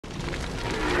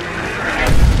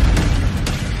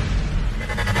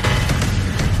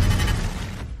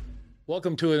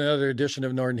Welcome to another edition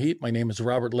of Northern Heat. My name is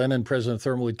Robert Lennon, President of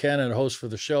Thermalwood Canada, and host for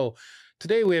the show.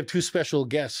 Today we have two special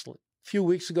guests. A few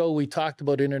weeks ago, we talked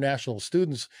about international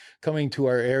students coming to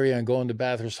our area and going to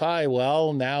Bathurst High.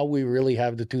 Well, now we really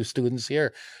have the two students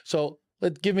here. So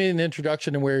give me an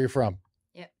introduction and where you're from.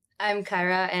 Yeah, I'm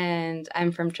Kayra and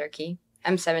I'm from Turkey.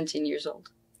 I'm 17 years old.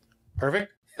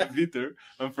 Perfect. Vitor.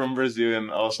 I'm from Brazil and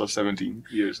also 17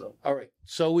 years old. All right.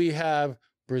 So we have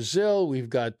Brazil, we've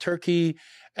got Turkey,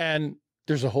 and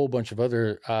there's a whole bunch of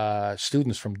other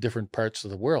students from different parts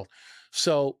of the world.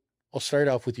 So I'll start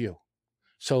off with you.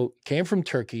 So came from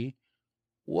Turkey.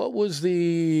 What was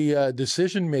the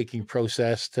decision-making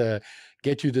process to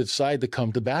get you to decide to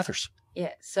come to Bathurst?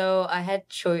 Yeah, so I had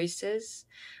choices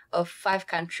of 5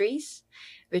 countries,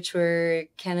 which were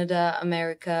Canada,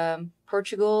 America,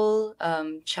 Portugal,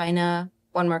 China,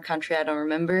 one more country I don't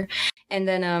remember. And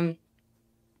then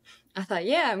I thought,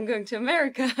 yeah, I'm going to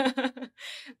America.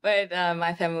 But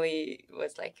my family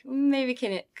was like, maybe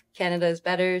Canada is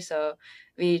better. So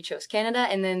we chose Canada.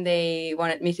 And then they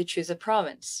wanted me to choose a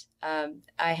province. I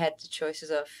had the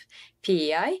choices of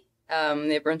PEI,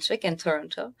 New Brunswick, and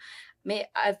Toronto.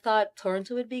 I thought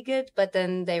Toronto would be good, but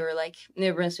then they were like,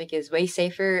 New Brunswick is way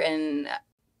safer and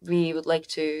we would like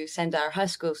to send our high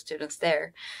school students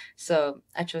there. So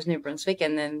I chose New Brunswick,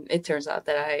 and then it turns out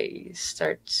that I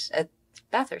start at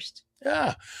Bathurst.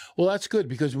 Yeah. Well, that's good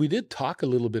because we did talk a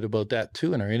little bit about that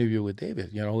too in our interview with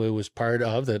David. You know, it was part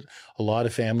of that. A lot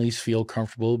of families feel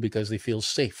comfortable because they feel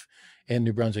safe in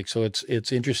New Brunswick. So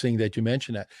it's interesting that you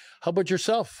mentioned that. How about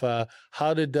yourself?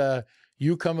 How did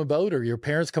you come about, or your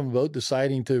parents come about,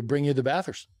 deciding to bring you to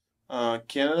Bathurst?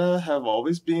 Canada have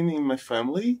always been in my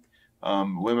family.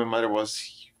 When my mother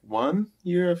was 1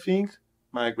 year, I think,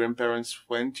 my grandparents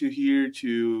went to here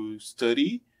to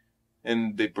study,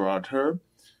 and they brought her.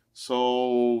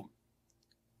 So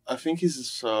I think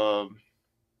it's I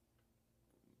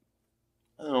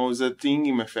don't know, it's a thing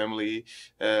in my family.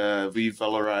 We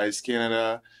valorize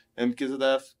Canada, and because of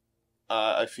that,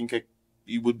 I think it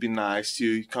would be nice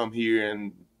to come here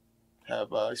and have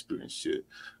experience too.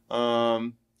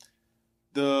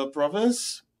 The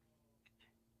province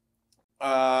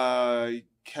I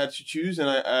had to choose, and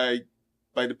I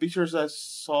by the pictures I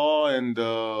saw and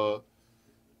the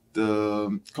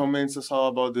comments I saw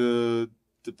about the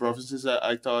provinces,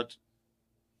 I thought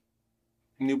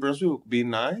New Brunswick would be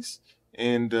nice.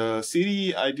 And the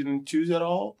city I didn't choose at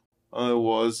all. It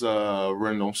was a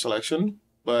random selection,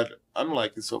 but I'm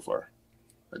liking it so far.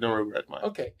 I don't regret mine.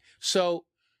 Okay. So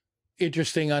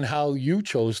interesting on how you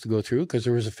chose to go through, because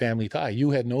there was a family tie.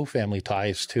 You had no family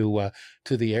ties to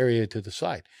the area to the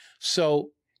side.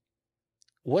 So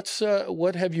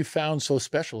what have you found so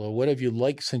special, or what have you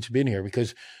liked since you've been here?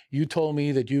 Because you told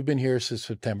me that you've been here since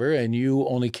September and you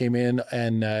only came in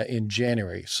in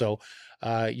January. So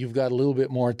you've got a little bit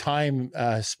more time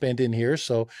spent in here.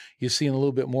 So you've seen a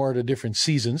little bit more of the different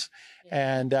seasons.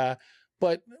 Yeah. And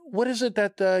but what is it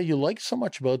that you like so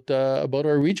much about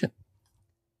our region?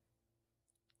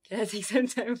 Can I take some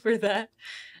time for that?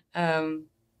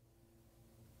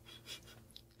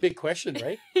 Big question,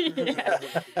 right? Yeah.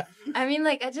 I mean,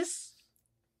 like,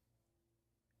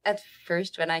 at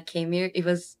first when I came here, it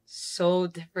was so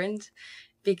different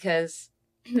because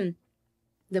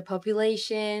the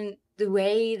population, the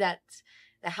way that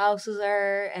the houses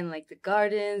are, and like the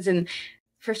gardens, and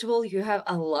first of all, you have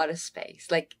a lot of space.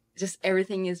 Like, just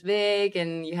everything is big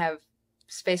and you have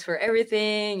space for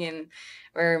everything. And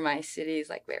where my city is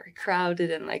like very crowded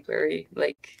and like very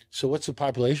like. So what's the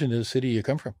population of the city you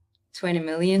come from? 20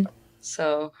 million.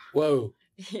 So. Whoa.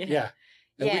 Yeah.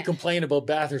 And we complain about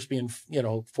Bathurst being,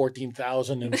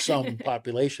 14,000 and some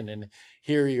population. And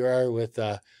here you are with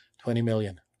 20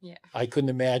 million. Yeah. I couldn't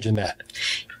imagine that.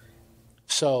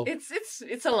 So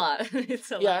it's a lot.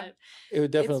 It's a lot. It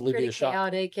would definitely be a shock.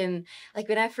 Chaotic. And like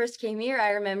when I first came here,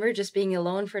 I remember just being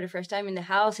alone for the first time in the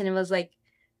house, and it was like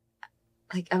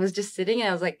I was just sitting and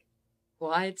I was like,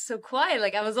 why it's so quiet?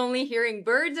 Like I was only hearing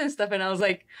birds and stuff, and I was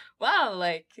like, wow,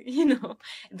 like,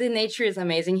 the nature is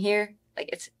amazing here. Like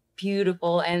it's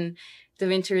beautiful, and the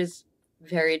winter is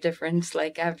very different.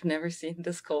 Like I've never seen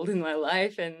this cold in my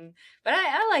life, but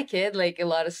I like it. Like a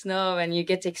lot of snow, and you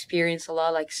get to experience a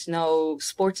lot like snow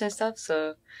sports and stuff.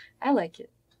 So I like it.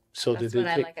 So That's what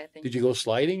I like, I think. Did you go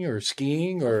sliding or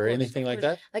skiing or anything like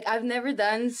that? Like I've never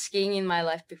done skiing in my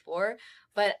life before,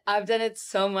 but I've done it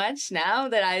so much now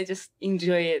that I just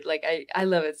enjoy it. Like I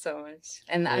love it so much,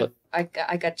 and I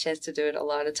got a chance to do it a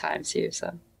lot of times here.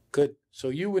 So good. So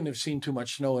you wouldn't have seen too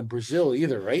much snow in Brazil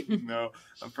either, right? No,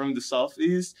 I'm from the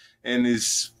southeast, and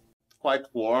it's quite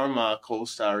warm,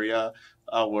 coast area.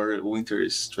 Our winter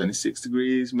is 26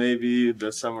 degrees, maybe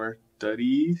the summer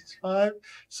 35.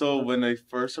 So when I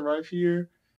first arrived here,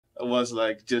 it was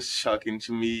like just shocking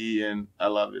to me, and I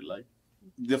love it. Like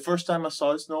the first time I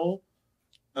saw snow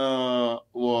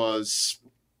was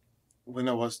when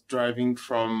I was driving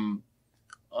from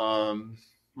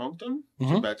Mountain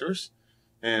to Bathurst,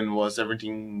 and was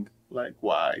everything like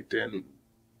white, and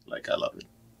like I love it.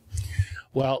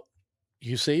 Well,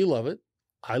 you say you love it.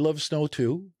 I love snow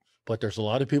too, but there's a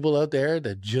lot of people out there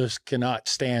that just cannot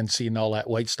stand seeing all that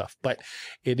white stuff. But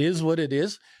it is what it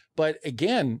is. But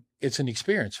again, it's an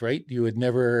experience, right? You had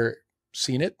never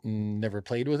seen it and never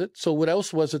played with it. So what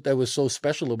else was it that was so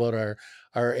special about our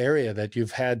area that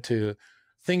you've had to,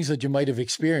 things that you might have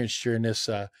experienced during this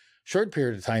short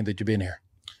period of time that you've been here?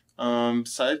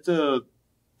 Besides the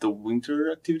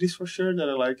winter activities, for sure that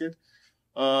I like it.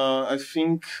 I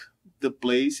think the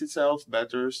place itself,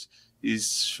 Bathurst,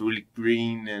 is really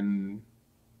green and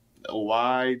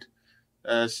wide.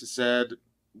 As I said,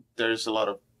 there's a lot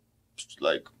of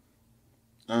like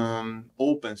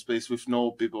open space with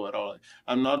no people at all.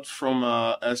 I'm not from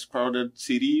a as crowded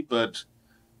city, but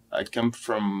I come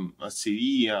from a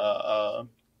city,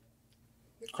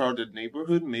 crowded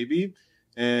neighborhood maybe,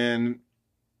 and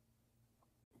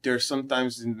there's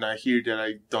sometimes I hear that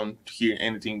I don't hear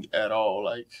anything at all.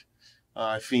 Like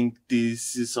I think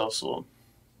this is also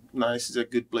nice. It's a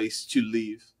good place to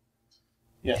live.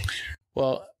 Yeah.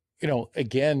 Well, you know,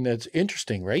 again, that's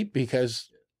interesting, right? Because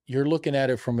you're looking at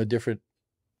it from a different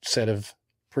set of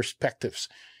perspectives.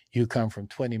 You come from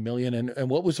 20 million, and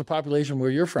what was the population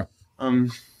where you're from?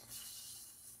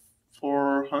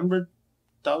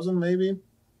 400,000 maybe.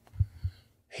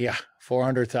 Yeah,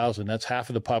 400,000. That's half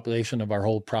of the population of our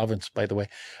whole province, by the way.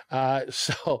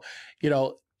 So, you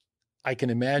know, I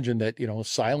can imagine that, you know,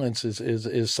 silence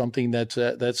is something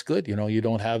that's good. You know, you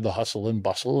don't have the hustle and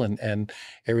bustle, and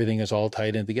everything is all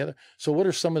tied in together. So what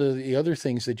are some of the other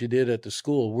things that you did at the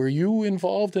school? Were you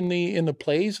involved in the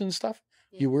plays and stuff?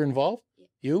 Yeah. You were involved? Yeah.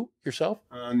 You yourself?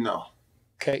 No.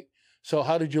 Okay. So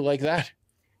how did you like that?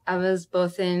 I was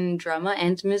both in drama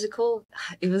and musical.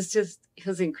 It was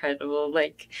incredible.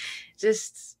 Like,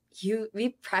 we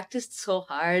practiced so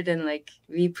hard, and like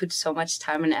we put so much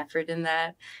time and effort in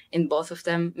that. In both of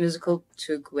them, musical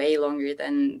took way longer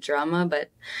than drama, but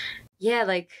yeah,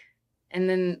 like, and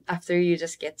then after you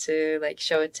just get to like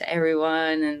show it to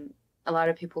everyone, and a lot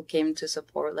of people came to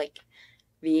support. Like,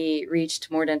 we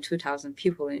reached more than 2,000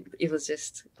 people, and it was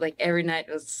just like every night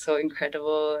was so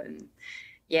incredible. And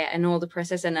yeah, and all the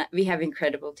process, and we have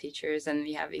incredible teachers, and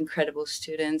we have incredible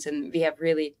students, and we have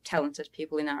really talented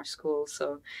people in our school.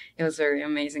 So it was very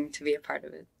amazing to be a part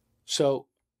of it. So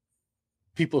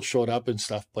people showed up and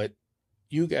stuff, but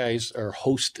you guys are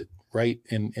hosted, right,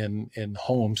 in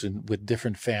homes and with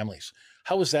different families.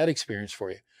 How was that experience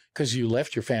for you? Because you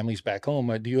left your families back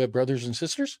home. Do you have brothers and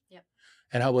sisters? Yep.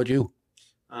 And how about you?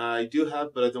 I do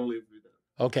have, but I don't live with them.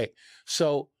 Okay.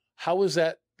 So how was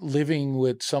that living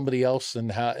with somebody else, and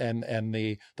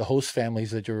the host families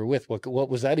that you were with? What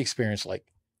was that experience like?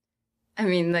 I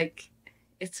mean, like,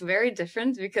 it's very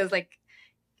different because like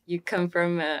you come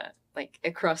from like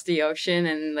across the ocean,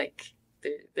 and like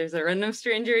there's a random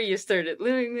stranger you started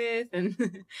living with,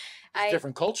 and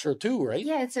different culture tue, right?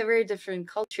 Yeah, it's a very different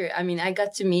culture. I mean, I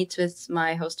got to meet with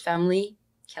my host family,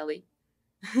 Kelly.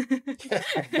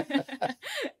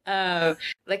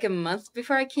 Like a month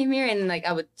before I came here, and like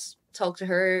I would talk to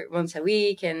her once a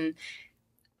week, and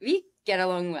we get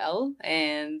along well.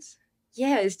 And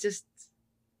yeah, it's just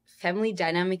family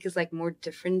dynamic is like more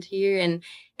different here.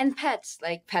 And pets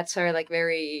are like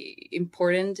very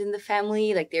important in the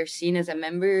family. Like they're seen as a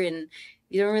member, and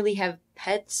you don't really have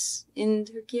pets in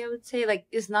Turkey, I would say. Like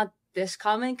it's not this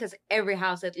common because every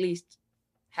house at least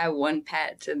have one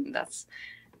pet, and that's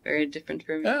very different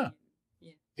for me. Yeah.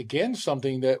 Again,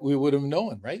 something that we would have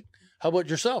known, right? How about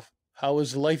yourself? How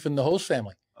was life in the host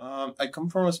family? I come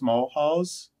from a small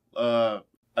house. I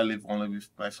live only with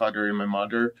my father and my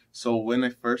mother. So when I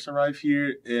first arrived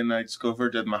here, and I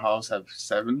discovered that my house have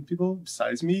 7 people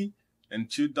besides me, and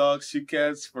 2 dogs, 2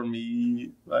 cats, for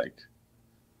me, like,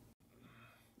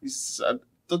 it's a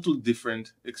totally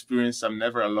different experience. I'm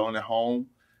never alone at home,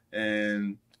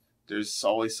 and there's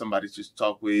always somebody to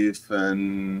talk with.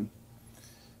 And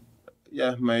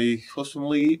yeah, my host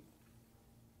family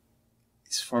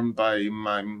is formed by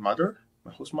my mother,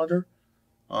 my host mother,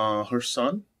 her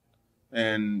son,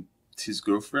 and his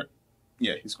girlfriend.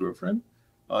 Yeah, his girlfriend,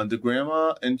 the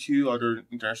grandma, and 2 other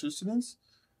international students.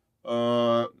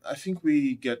 I think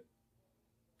we get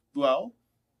well.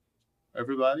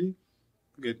 Everybody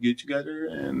get good together,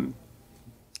 and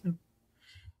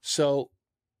so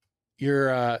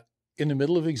you're in the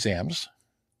middle of exams.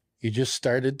 You just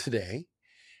started today,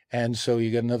 And so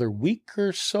you got another week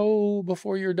or so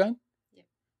before you're done? Yeah.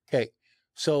 Okay.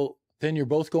 So then you're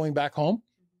both going back home?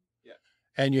 Yeah.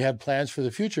 And you have plans for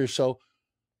the future. So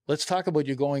let's talk about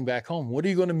you going back home. What are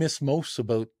you going to miss most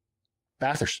about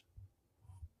Bathurst?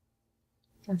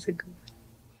 That's a good one.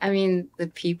 I mean, the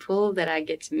people that I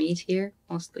get to meet here,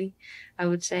 mostly, I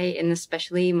would say, and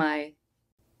especially my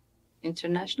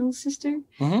international sister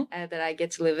that I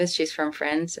get to live with. She's from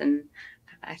France, and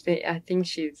I think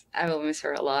I will miss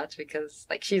her a lot because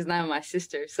like she's now my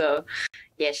sister. So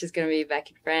yeah, she's gonna be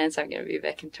back in France. I'm gonna be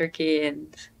back in Turkey,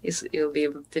 and it'll be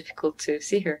difficult to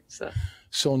see her.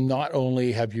 So not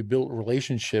only have you built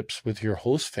relationships with your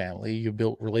host family, you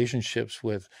built relationships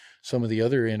with some of the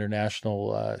other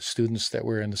international students that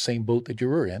were in the same boat that you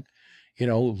were in, you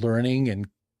know, learning and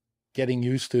getting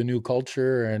used to a new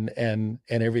culture and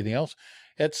everything else.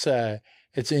 It's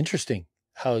interesting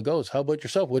how it goes. How about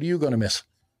yourself? What are you going to miss?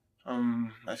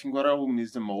 I think what I will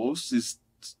miss the most is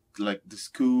like the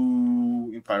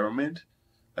school environment.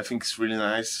 I think it's really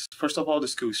nice. First of all, the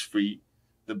school is free.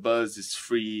 The bus is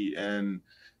free, and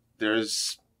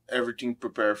there's everything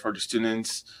prepared for the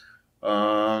students.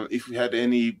 If we had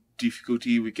any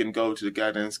difficulty, we can go to the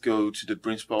guidance, go to the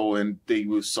principal, and they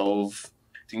will solve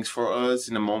things for us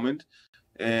in a moment.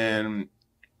 And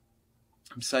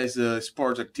besides the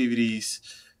sports activities,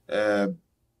 there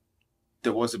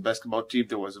was a basketball team,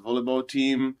 there was a volleyball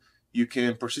team. You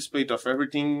can participate of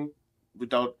everything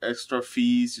without extra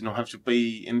fees. You don't have to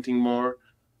pay anything more.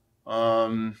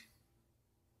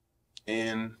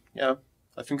 And yeah,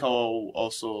 I think I'll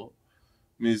also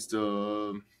miss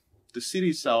the city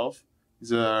itself.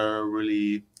 It's a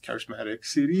really charismatic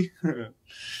city.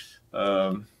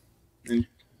 And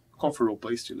comfortable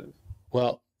place to live.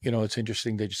 Well, you know, it's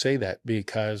interesting that you say that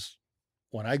because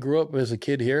when I grew up as a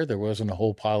kid here, there wasn't a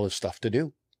whole pile of stuff to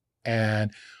do.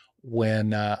 And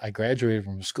when I graduated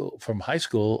from high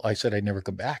school, I said I'd never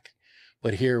come back.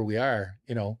 But here we are,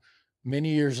 you know, many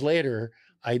years later,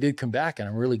 I did come back, and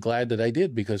I'm really glad that I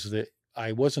did because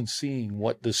I wasn't seeing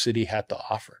what the city had to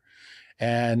offer.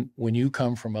 And when you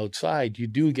come from outside, you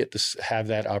do get to have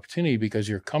that opportunity because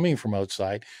you're coming from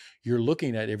outside. You're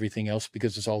looking at everything else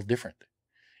because it's all different.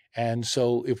 And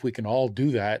so if we can all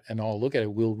do that and all look at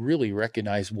it, we'll really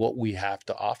recognize what we have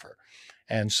to offer.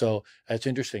 And so that's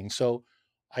interesting. So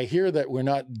I hear that we're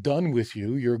not done with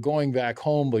you. You're going back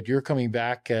home, but you're coming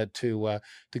back to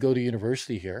go to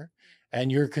university here. And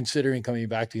you're considering coming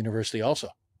back to university also.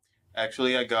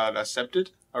 Actually, I got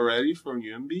accepted already from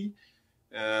UMB.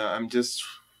 I'm just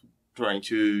trying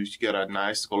to get a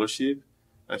nice scholarship.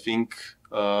 I think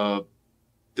that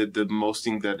the most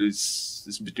thing that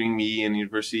is between me and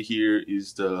university here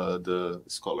is the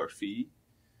scholar fee.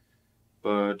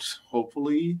 But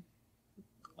hopefully,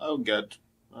 I'll get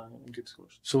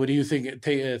scholarship. So, what do you think?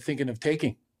 Thinking of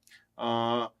taking?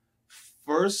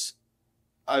 First,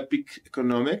 I picked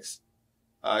economics.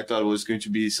 I thought it was going to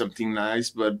be something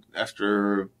nice, but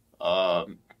after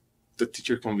the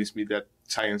teacher convinced me that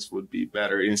science would be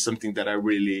better and something that I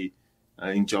really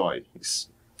enjoy.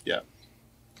 Yeah.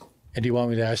 And do you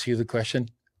want me to ask you the question?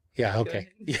 Yeah, okay.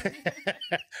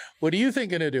 What are you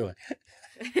thinking of doing?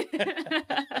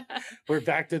 We're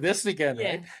back to this again,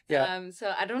 right? Yeah.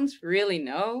 So I don't really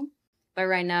know, but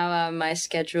right now my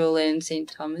schedule in St.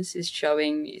 Thomas is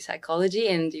showing psychology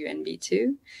and UNB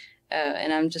too.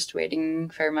 And I'm just waiting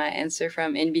for my answer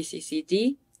from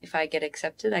NBCCD. If I get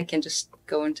accepted, I can just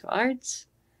go into arts.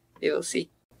 We will see.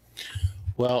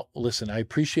 Well, listen, I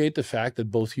appreciate the fact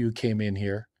that both of you came in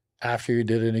here after you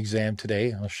did an exam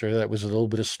today. I'm sure that was a little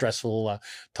bit of stressful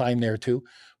time there too,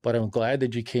 but I'm glad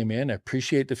that you came in. I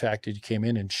appreciate the fact that you came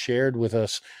in and shared with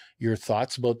us your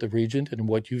thoughts about the region and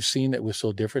what you've seen that was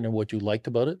so different and what you liked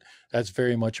about it. That's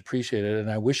very much appreciated.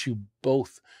 And I wish you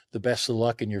both the best of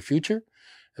luck in your future.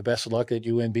 The best of luck at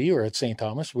UNB or at St.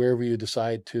 Thomas, wherever you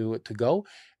decide to go.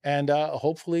 And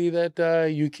hopefully that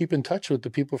you keep in touch with the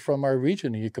people from our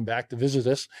region and you come back to visit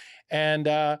us. And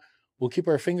we'll keep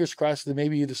our fingers crossed that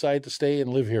maybe you decide to stay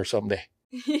and live here someday.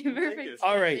 Perfect.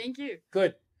 All right. Thank you.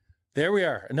 Good. There we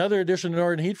are. Another edition of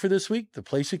Northern Heat for this week. The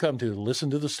place you come to listen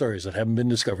to the stories that haven't been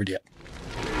discovered yet.